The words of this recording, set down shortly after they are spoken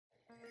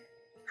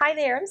Hi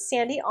there, I'm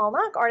Sandy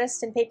Allnock,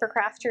 artist and paper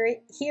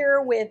crafter,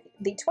 here with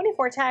the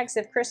 24 tags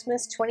of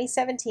Christmas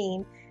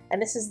 2017,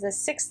 and this is the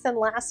 6th and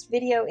last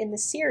video in the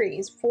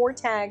series, 4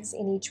 tags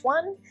in each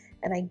one,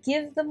 and I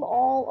give them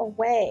all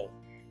away.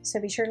 So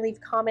be sure to leave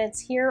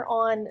comments here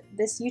on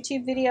this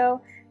YouTube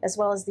video as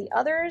well as the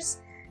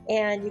others,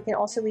 and you can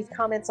also leave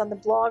comments on the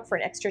blog for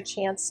an extra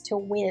chance to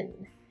win.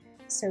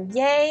 So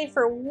yay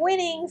for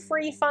winning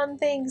free fun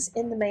things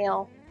in the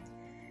mail.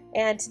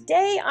 And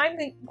today I'm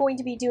going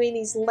to be doing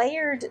these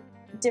layered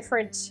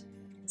different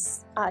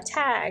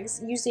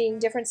tags using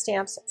different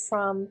stamps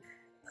from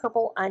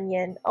Purple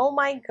Onion. Oh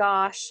my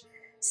gosh.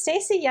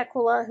 Stacey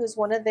Yacula, who's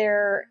one of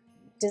their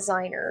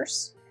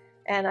designers,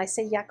 and I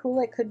say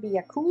Yacula, it could be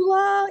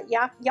Yacula,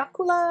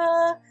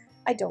 Yacula.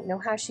 I don't know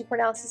how she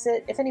pronounces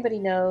it. If anybody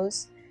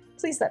knows,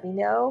 please let me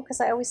know, because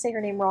I always say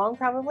her name wrong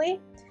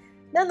probably.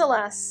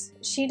 Nonetheless,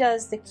 she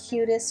does the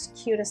cutest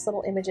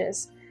little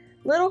images.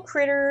 Little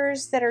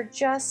critters that are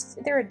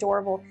just, they're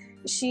adorable.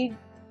 She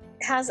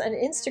has an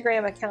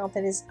Instagram account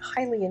that is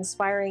highly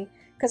inspiring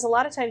because a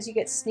lot of times you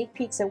get sneak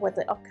peeks of what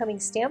the upcoming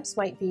stamps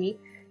might be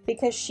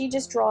because she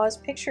just draws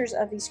pictures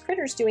of these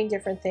critters doing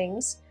different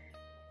things,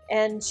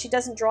 and she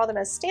doesn't draw them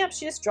as stamps,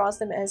 she just draws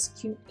them as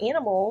cute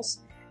animals,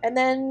 and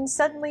then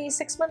suddenly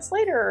 6 months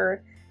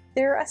later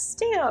they're a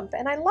stamp,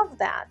 and I love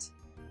that.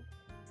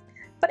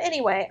 But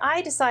anyway,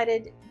 I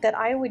decided that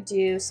I would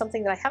do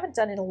something that I haven't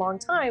done in a long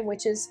time,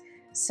 which is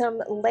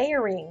some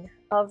layering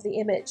of the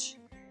image,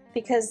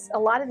 because a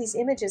lot of these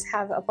images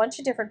have a bunch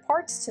of different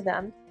parts to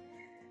them,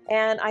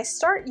 and I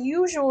start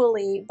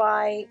usually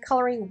by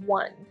coloring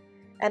one,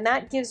 and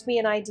that gives me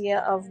an idea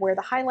of where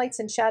the highlights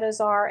and shadows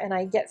are, and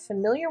I get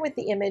familiar with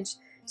the image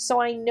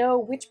so I know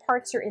which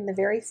parts are in the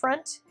very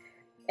front.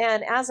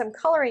 And as I'm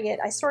coloring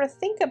it, I sort of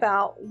think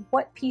about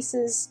what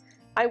pieces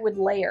I would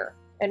layer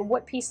and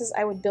what pieces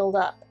I would build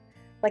up.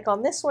 Like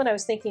on this one I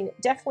was thinking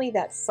definitely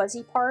that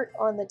fuzzy part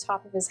on the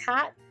top of his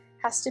hat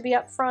has to be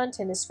up front,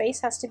 and his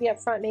face has to be up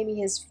front. Maybe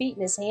his feet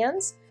and his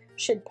hands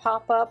should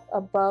pop up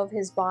above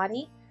his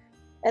body.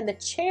 And the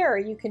chair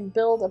you can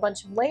build a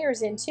bunch of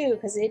layers in too,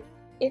 because it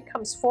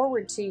comes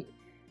forward to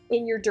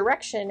in your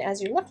direction as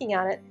you're looking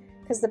at it,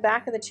 because the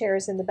back of the chair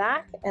is in the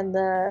back and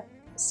the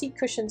seat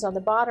cushions on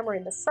the bottom are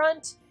in the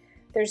front.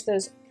 There's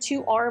those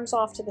two arms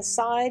off to the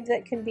side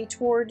that can be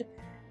toward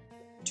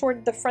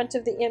the front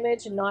of the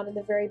image and not in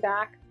the very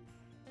back.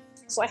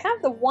 So I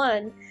have the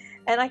one,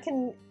 and I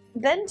can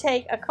then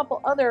take a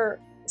couple other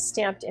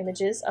stamped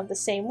images of the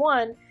same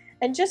one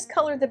and just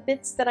color the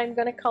bits that I'm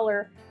going to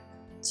color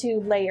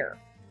to layer.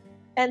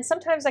 And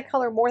sometimes I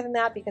color more than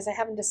that because I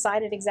haven't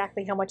decided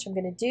exactly how much I'm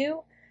going to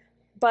do,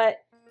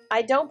 but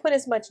I don't put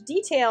as much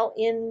detail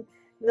in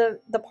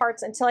the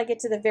parts until I get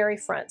to the very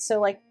front. So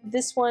like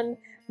this one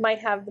might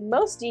have the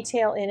most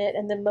detail in it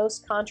and the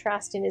most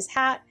contrast in his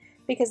hat,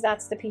 because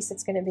that's the piece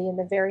that's going to be in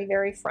the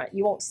very front.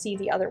 You won't see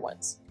the other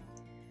ones.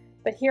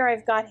 But here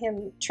I've got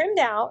him trimmed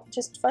out,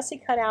 just fussy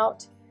cut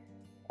out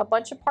a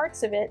bunch of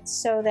parts of it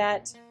so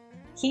that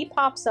he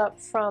pops up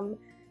from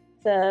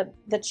the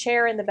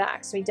chair in the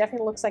back. So he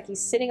definitely looks like he's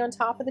sitting on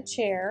top of the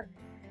chair.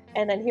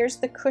 And then here's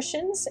the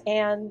cushions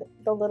and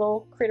the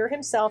little critter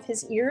himself.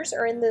 His ears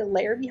are in the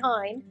layer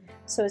behind,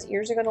 so his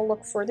ears are going to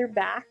look further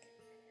back.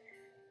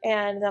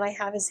 And then I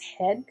have his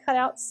head cut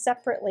out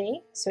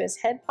separately, so his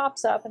head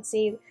pops up, and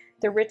see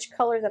the rich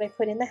color that I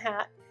put in the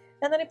hat.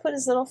 And then I put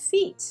his little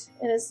feet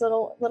and his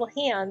little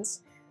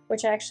hands,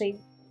 which I actually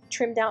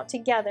trimmed out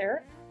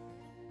together,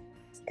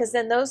 because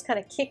then those kind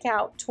of kick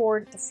out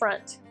toward the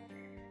front.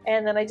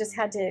 And then I just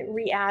had to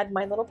re-add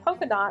my little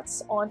polka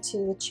dots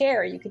onto the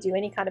chair. You could do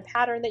any kind of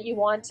pattern that you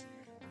want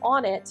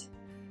on it.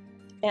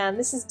 And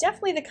this is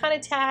definitely the kind of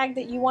tag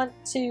that you want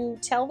to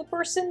tell the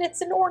person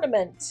it's an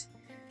ornament,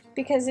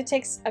 because it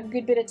takes a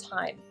good bit of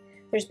time.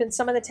 There's been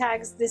some of the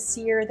tags this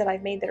year that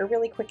I've made that are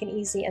really quick and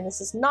easy, and this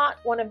is not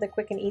one of the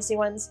quick and easy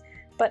ones,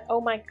 but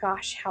oh my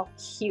gosh, how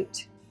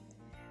cute.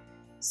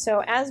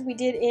 So as we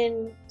did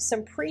in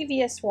some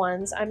previous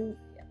ones, I'm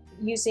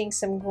using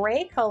some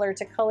gray color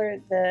to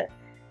color the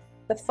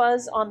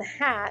fuzz on the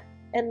hat,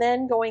 and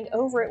then going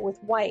over it with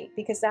white,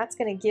 because that's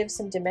going to give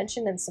some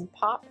dimension and some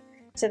pop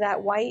to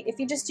that white. If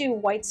you just do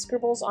white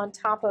scribbles on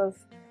top of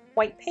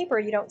white paper,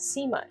 you don't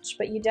see much,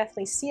 but you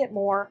definitely see it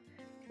more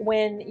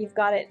when you've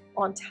got it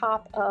on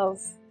top of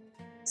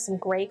some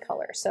gray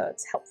color. So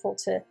it's helpful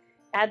to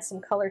add some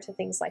color to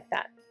things like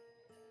that.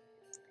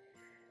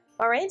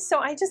 Alright, so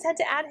I just had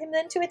to add him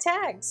then to a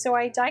tag. So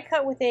I die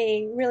cut with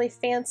a really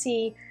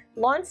fancy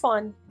Lawn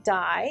Fawn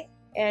die,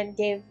 and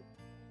gave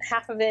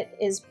half of it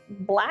is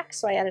black,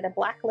 so I added a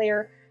black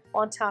layer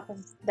on top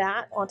of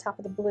that, on top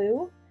of the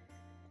blue,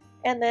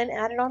 and then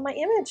added on my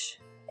image.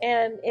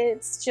 And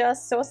it's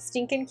just so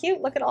stinking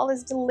cute. Look at all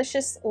these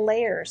delicious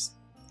layers.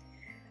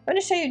 I'm going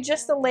to show you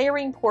just the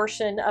layering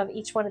portion of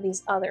each one of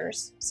these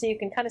others, so you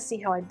can kind of see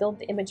how I build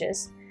the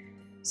images.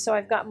 So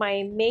I've got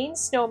my main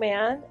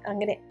snowman. I'm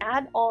going to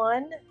add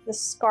on the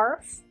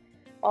scarf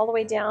all the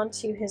way down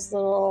to his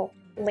little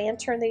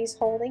lantern that he's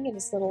holding and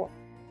his little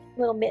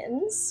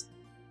mittens.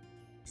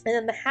 And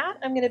then the hat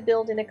I'm going to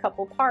build in a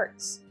couple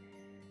parts.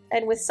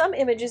 And with some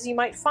images you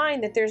might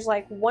find that there's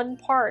like one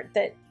part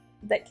that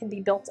can be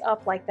built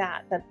up like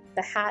that.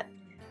 The hat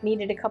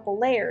needed a couple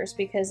layers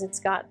because it's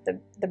got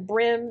the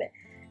brim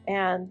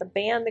and the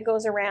band that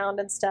goes around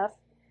and stuff.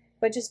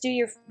 But just do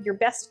your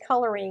best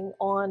coloring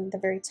on the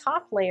very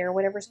top layer,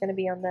 whatever's going to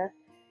be on the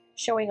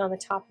showing on the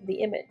top of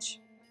the image.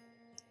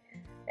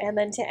 And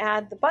then to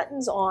add the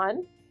buttons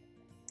on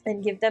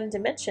and give them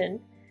dimension,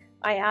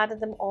 I added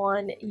them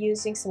on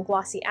using some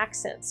glossy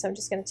accents. So I'm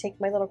just going to take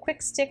my little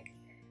quick stick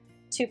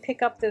to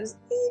pick up those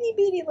itty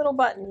bitty little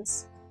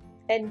buttons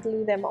and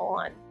glue them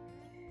on.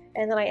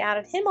 And then I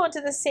added him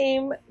onto the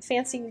same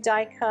fancy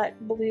die cut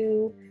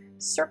blue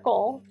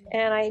circle,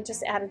 and I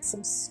just added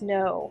some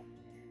snow.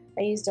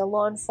 I used a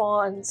Lawn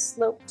Fawn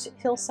sloped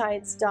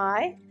hillsides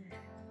die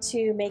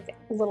to make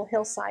a little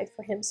hillside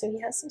for him so he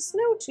has some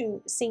snow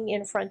to sing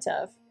in front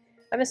of.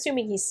 I'm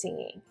assuming he's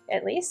singing,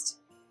 at least.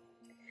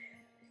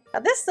 Now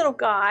this little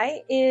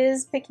guy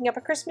is picking up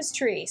a Christmas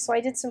tree, so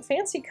I did some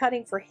fancy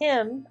cutting for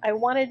him. I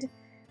wanted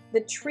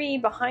the tree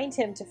behind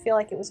him to feel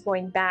like it was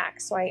going back,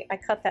 so I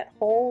cut that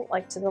hole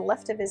like to the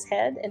left of his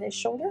head and his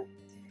shoulder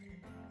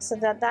so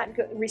that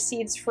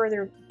recedes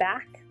further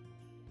back.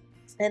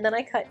 And then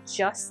I cut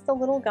just the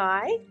little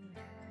guy,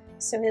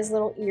 so his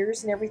little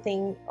ears and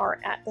everything are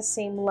at the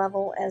same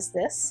level as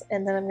this.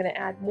 And then I'm going to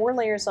add more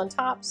layers on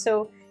top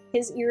so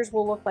his ears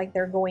will look like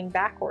they're going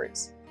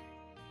backwards.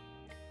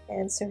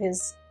 And so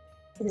his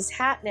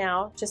hat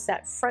now, just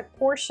that front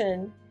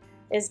portion,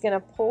 is going to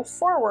pull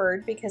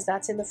forward because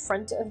that's in the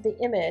front of the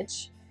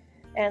image.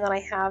 And then I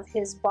have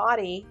his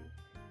body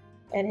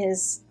and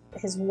his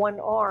one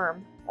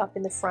arm up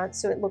in the front,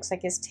 so it looks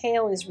like his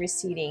tail is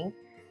receding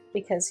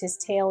because his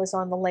tail is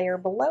on the layer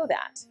below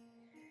that.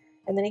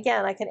 And then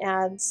again, I can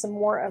add some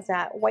more of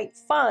that white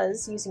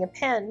fuzz using a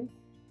pen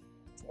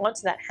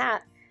onto that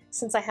hat.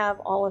 Since I have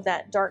all of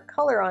that dark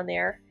color on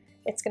there,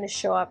 it's going to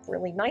show up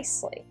really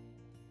nicely.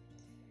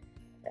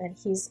 And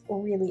he's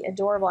really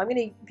adorable. I'm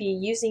going to be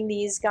using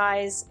these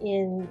guys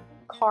in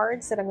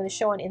cards that I'm going to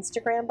show on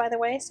Instagram, by the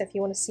way. So if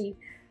you want to see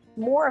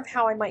more of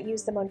how I might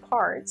use them on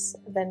cards,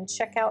 then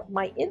check out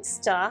my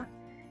Insta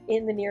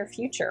in the near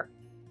future.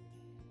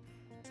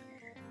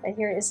 And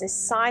here is a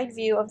side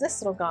view of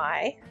this little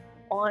guy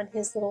on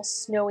his little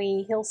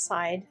snowy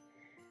hillside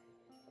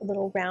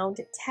little round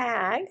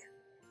tag.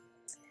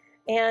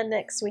 And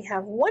next we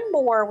have one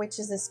more, which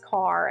is this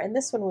car. And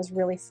this one was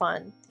really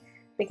fun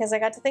because I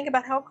got to think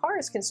about how a car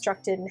is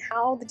constructed and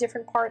how the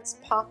different parts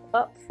pop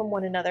up from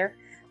one another.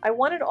 I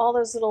wanted all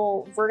those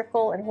little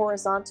vertical and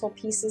horizontal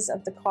pieces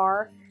of the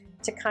car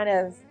to kind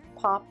of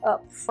pop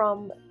up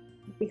from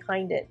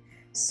behind it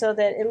so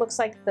that it looks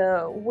like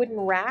the wooden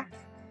rack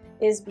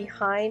is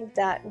behind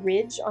that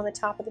ridge on the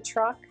top of the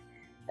truck,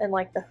 and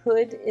like the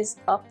hood is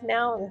up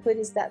now, and the hood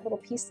is that little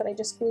piece that I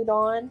just glued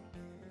on.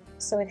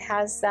 So it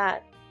has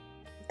that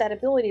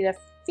ability to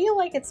feel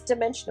like it's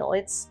dimensional.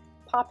 It's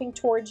popping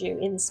towards you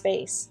in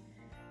space.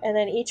 And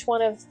then each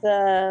one of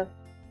the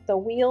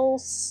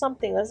wheels,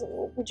 something,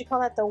 would you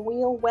call that the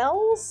wheel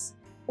wells?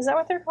 Is that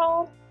what they're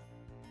called?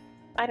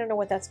 I don't know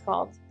what that's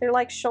called. They're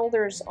like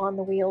shoulders on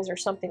the wheels or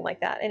something like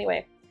that.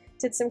 Anyway,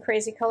 did some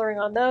crazy coloring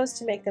on those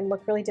to make them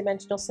look really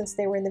dimensional since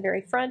they were in the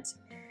very front.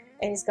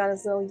 And he's got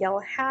his little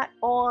yellow hat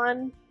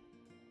on.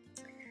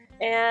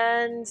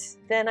 And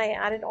then I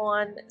added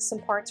on some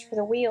parts for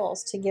the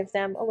wheels to give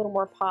them a little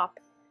more pop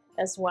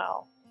as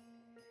well.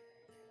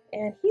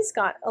 And he's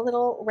got a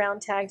little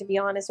round tag to be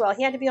on as well.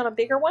 He had to be on a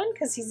bigger one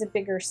because he's a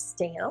bigger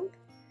stamp.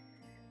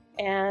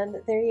 And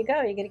there you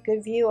go. You get a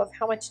good view of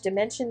how much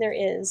dimension there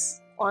is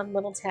on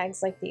little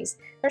tags like these.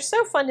 They're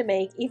so fun to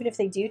make, even if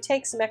they do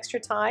take some extra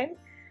time.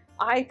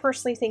 I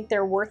personally think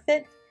they're worth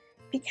it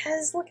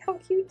because look how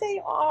cute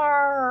they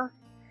are.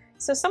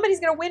 So somebody's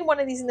going to win one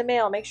of these in the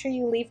mail. Make sure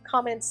you leave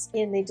comments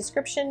in the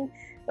description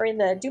or in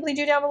the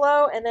doobly-doo down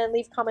below, and then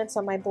leave comments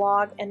on my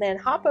blog, and then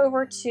hop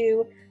over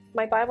to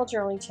my Bible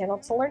journaling channel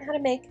to learn how to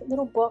make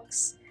little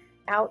books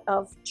out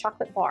of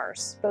chocolate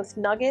bars, both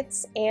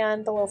nuggets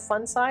and the little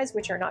fun size,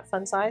 which are not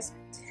fun size.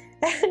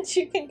 And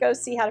you can go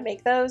see how to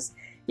make those.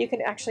 You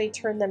can actually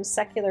turn them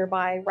secular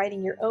by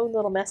writing your own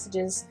little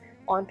messages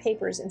on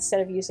papers instead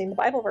of using the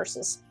Bible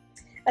verses.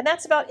 And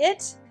that's about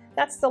it.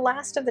 That's the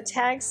last of the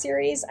tag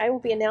series. I will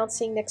be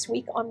announcing next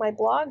week on my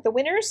blog the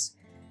winners.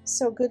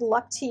 So good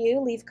luck to you.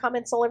 Leave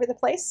comments all over the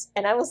place,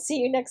 and I will see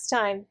you next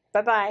time.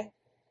 Bye-bye.